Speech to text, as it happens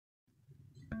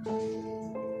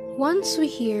Once we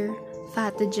hear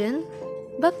pathogen,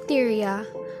 bacteria,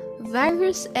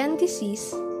 virus, and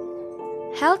disease,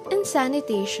 health and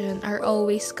sanitation are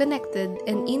always connected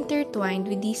and intertwined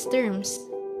with these terms.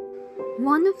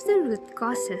 One of the root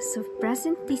causes of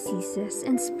present diseases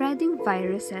and spreading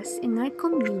viruses in our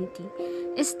community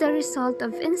is the result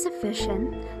of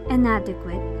insufficient,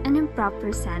 inadequate, and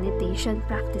improper sanitation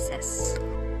practices.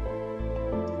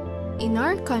 In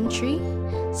our country,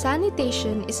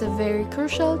 sanitation is a very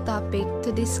crucial topic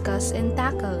to discuss and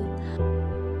tackle.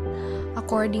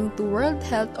 According to World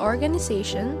Health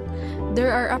Organization,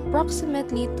 there are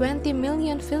approximately 20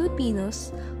 million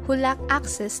Filipinos who lack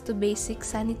access to basic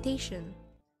sanitation.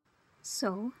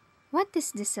 So, what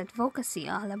is this advocacy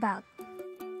all about?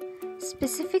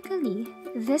 Specifically,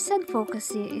 this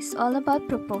advocacy is all about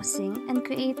proposing and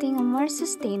creating a more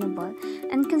sustainable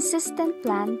and consistent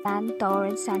plan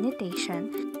towards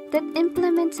sanitation that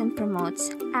implements and promotes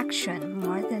action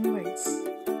more than words.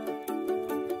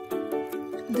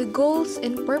 The goals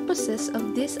and purposes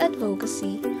of this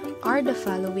advocacy are the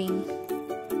following.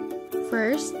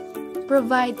 First,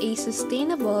 provide a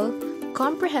sustainable,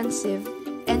 comprehensive,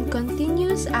 and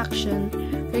continuous action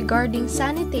regarding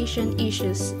sanitation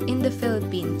issues in the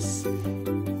Philippines.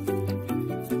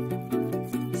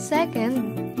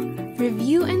 Second,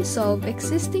 review and solve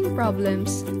existing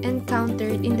problems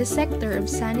encountered in the sector of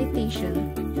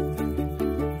sanitation.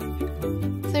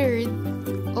 Third,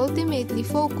 ultimately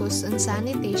focus on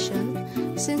sanitation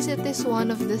since it is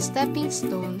one of the stepping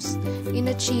stones in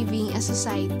achieving a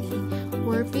society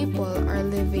where people are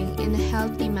living in a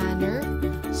healthy manner,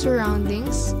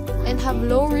 surroundings, and have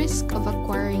low risk of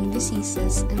acquiring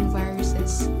diseases and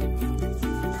viruses.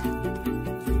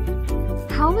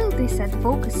 How will this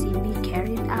advocacy be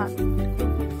carried out?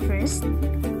 First,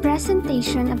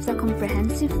 presentation of the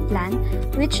comprehensive plan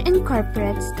which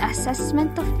incorporates the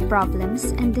assessment of problems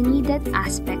and the needed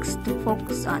aspects to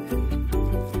focus on.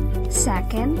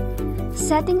 Second,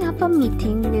 setting up a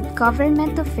meeting with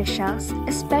government officials,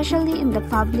 especially in the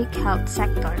public health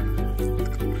sector.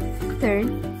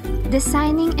 Third,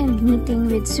 designing and meeting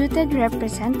with suited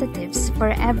representatives for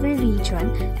every region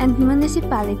and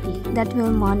municipality that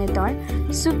will monitor,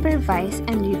 supervise,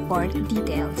 and report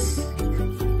details.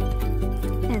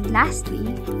 And lastly,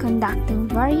 conducting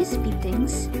various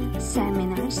meetings,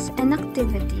 seminars, and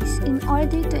activities in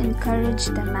order to encourage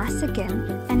the mass again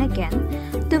and again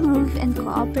to move and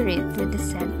cooperate with the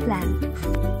said plan.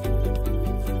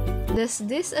 Does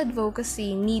this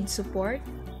advocacy need support?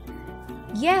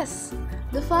 Yes!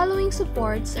 The following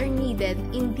supports are needed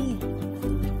indeed.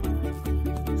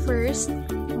 First,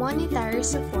 monetary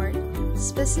support,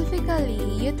 specifically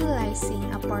utilizing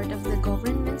a part of the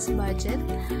government's budget,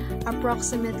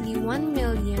 approximately 1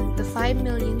 million to 5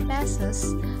 million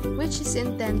pesos, which is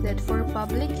intended for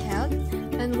public health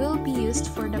and will be used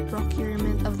for the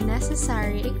procurement of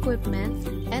necessary equipment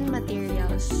and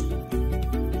materials.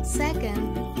 Second,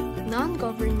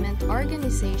 non-government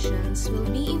organizations will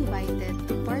be invited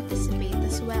to participate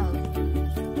as well.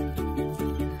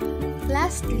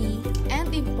 Lastly,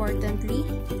 and importantly,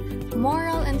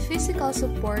 moral and physical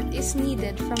support is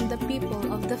needed from the people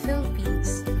of the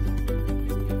Philippines.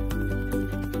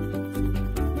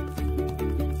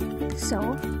 So,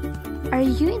 are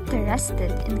you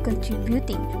interested in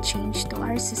contributing change to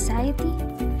our society?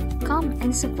 Come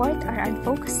and support our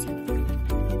advocacy.